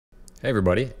Hey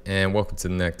everybody, and welcome to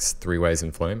the next 3 Ways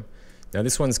in Flame. Now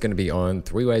this one's going to be on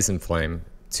 3 ways in Flame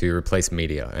to replace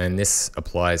media, and this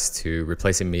applies to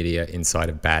replacing media inside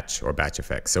of batch or batch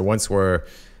effects. So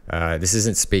this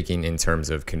isn't speaking in terms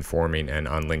of conforming and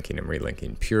unlinking and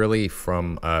relinking, purely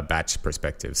from a batch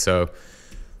perspective. So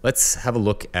let's have a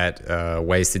look at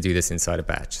ways to do this inside a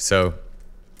batch. So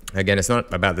again, it's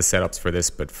not about the setups for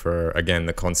this, but for, again,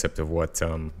 the concept of what's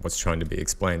trying to be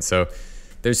explained. So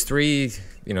there's 3,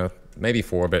 maybe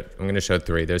 4, but I'm going to show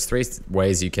 3. There's 3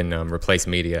 ways you can replace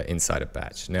media inside a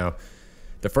batch. Now,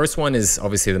 the first one is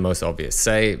obviously the most obvious.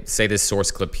 Say this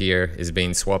source clip here is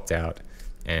being swapped out,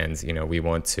 and we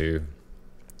want to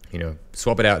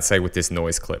swap it out, say, with this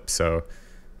noise clip. So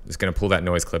I'm just going to pull that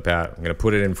noise clip out. I'm going to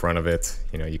put it in front of it.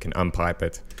 You can unpipe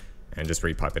it and just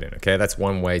repipe it in. Okay, that's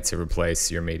one way to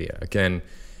replace your media. Again,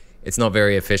 it's not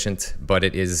very efficient, but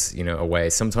it is, a way.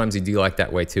 Sometimes you do like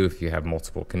that way too if you have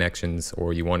multiple connections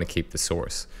or you want to keep the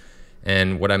source.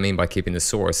 And what I mean by keeping the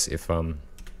source, if I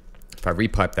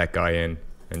repipe that guy in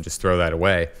and just throw that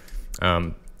away.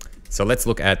 So let's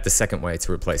look at the second way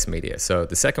to replace media. So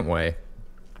the second way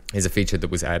is a feature that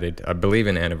was added, I believe,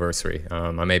 in Anniversary.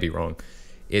 I may be wrong.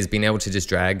 Is being able to just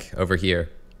drag over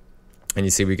here, and you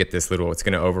see we get this little, it's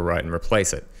going to overwrite and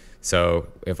replace it. So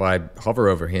if I hover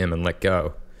over him and let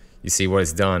go, you see what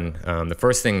it's done. The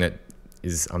first thing that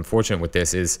is unfortunate with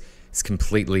this is it's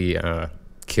completely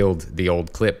killed the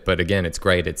old clip. But again, it's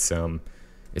great. It's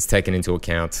taken into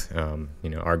account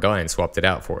our guy and swapped it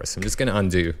out for us. I'm just going to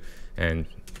undo, and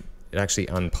it actually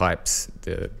unpipes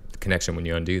the connection when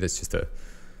you undo. That's just an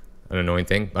annoying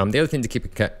thing. The other thing to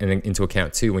keep into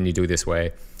account too when you do this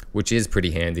way, which is pretty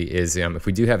handy, is if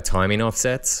we do have timing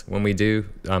offsets when we do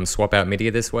swap out media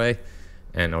this way.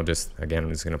 And I'm just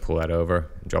going to pull that over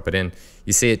and drop it in.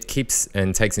 You see it keeps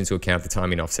and takes into account the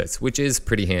timing offsets, which is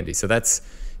pretty handy. So that's,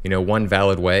 one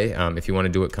valid way. If you want to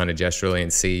do it kind of gesturally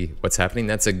and see what's happening,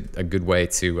 that's a good way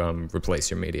to replace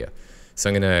your media. So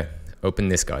I'm going to open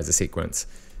this guy as a sequence.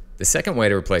 The second way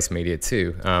to replace media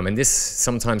too, and this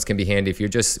sometimes can be handy if you're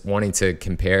just wanting to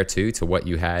compare to what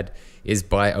you had, is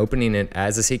by opening it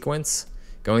as a sequence,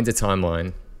 going to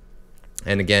timeline,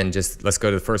 and again, just let's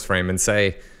go to the first frame and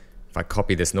say, if I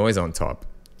copy this noise on top,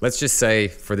 let's just say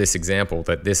for this example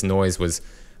that this noise was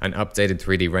an updated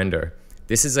 3D render.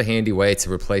 This is a handy way to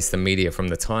replace the media from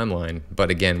the timeline, but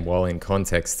again, while in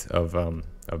context of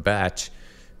a batch,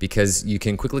 because you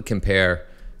can quickly compare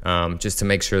just to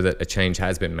make sure that a change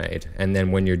has been made. And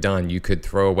then when you're done, you could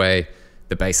throw away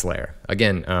the base layer.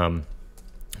 Again,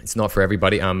 it's not for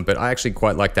everybody, but I actually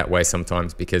quite like that way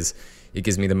sometimes because it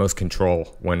gives me the most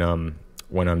control when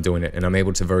I'm doing it, and I'm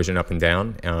able to version up and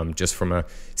down just from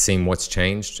seeing what's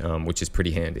changed, which is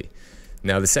pretty handy.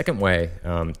 Now the second way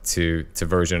to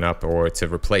version up or to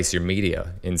replace your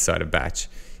media inside a batch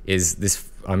is this.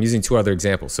 I'm using 2 other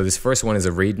examples. So this first one is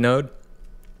a read node,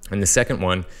 and the second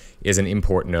one is an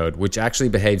import node, which actually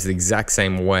behaves the exact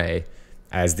same way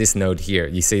as this node here.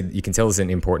 You can tell it's an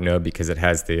import node because it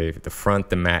has the front,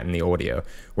 the mat, and the audio,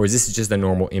 whereas this is just a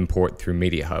normal import through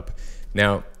Media Hub.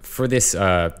 Now, for this,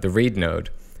 the read node,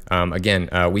 again,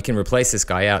 we can replace this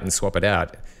guy out and swap it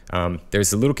out.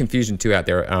 There's a little confusion too out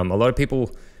there. A lot of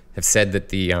people have said that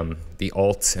the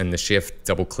Alt and the Shift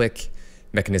double-click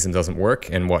mechanism doesn't work.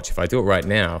 And watch, if I do it right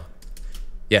now,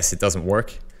 yes, it doesn't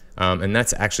work. And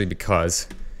that's actually because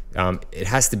it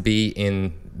has to be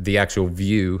in the actual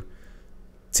view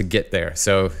to get there.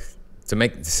 So to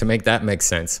make that make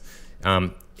sense,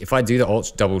 if I do the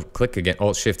Alt double-click again,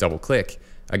 Alt Shift double-click,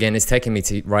 again, it's taking me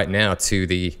right now to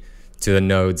the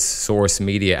node's source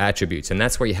media attributes, and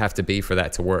that's where you have to be for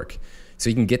that to work. So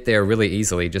you can get there really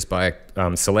easily just by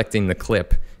selecting the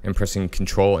clip and pressing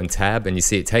Control and Tab, and you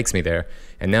see it takes me there.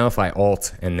 And now if I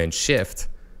Alt and then Shift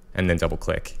and then double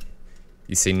click,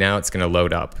 you see now it's going to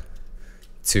load up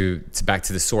to back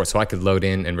to the source. So I could load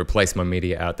in and replace my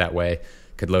media out that way.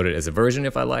 Could load it as a version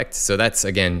if I liked. So that's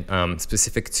again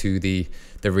specific to the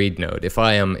read node. If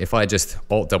I just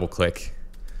Alt double click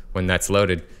when that's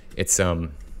loaded, it's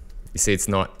you see it's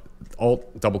not.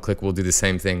 Alt double click will do the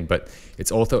same thing, but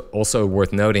it's also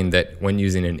worth noting that when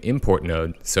using an import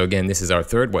node, so again, this is our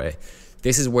third way,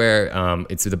 this is where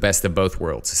it's the best of both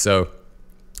worlds. So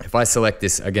if I select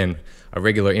this, again, a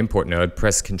regular import node,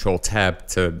 press Control Tab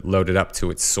to load it up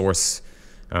to its source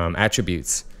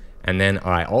attributes, and then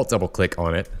I Alt double click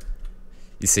on it,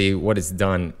 you see what it's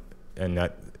done, and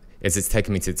that is it's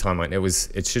taken me to the timeline.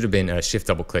 It should have been a Shift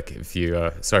double click if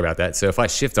you, sorry about that. So if I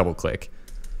Shift double click,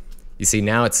 you see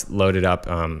now it's loaded up.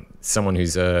 Someone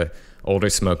who's a older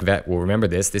Smoke vet will remember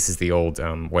this. This is the old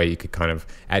way you could kind of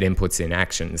add inputs in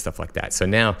action and stuff like that. So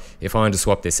now if I wanted to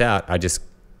swap this out, I just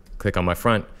click on my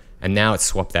front and now it's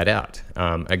swapped that out.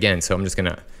 Again, so I'm just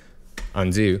gonna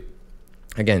undo.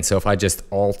 Again, so if I just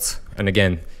Alt, and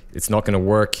again, it's not gonna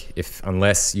work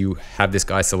unless you have this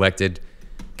guy selected,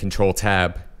 Control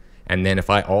Tab, and then if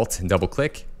I Alt and double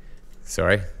click,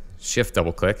 Shift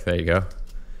double click, there you go.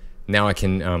 Now I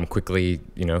can quickly,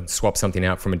 swap something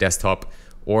out from a desktop,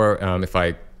 or if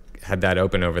I had that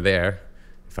open over there,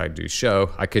 if I do show,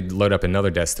 I could load up another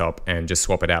desktop and just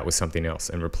swap it out with something else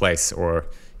and replace, or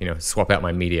swap out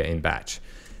my media in batch.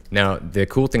 Now, the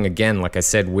cool thing, again, like I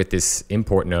said, with this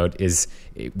import node is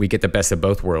we get the best of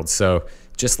both worlds. So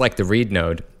just like the read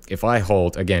node, if I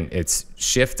hold, again, it's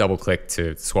Shift double click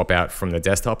to swap out from the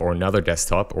desktop or another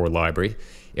desktop or library.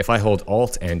 If I hold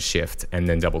Alt and Shift and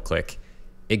then double click,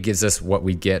 it gives us what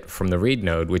we get from the read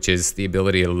node, which is the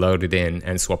ability to load it in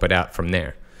and swap it out from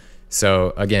there.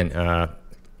 So again,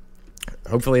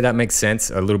 hopefully that makes sense,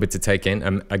 a little bit to take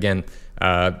in. Again,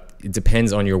 it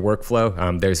depends on your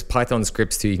workflow. There's Python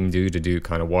scripts too you can do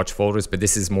kind of watch folders, but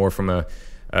this is more from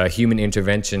a human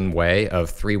intervention way of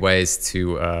 3 ways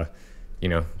to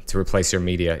to replace your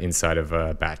media inside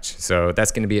of Batch. So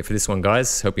that's going to be it for this one,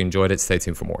 guys. Hope you enjoyed it. Stay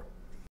tuned for more.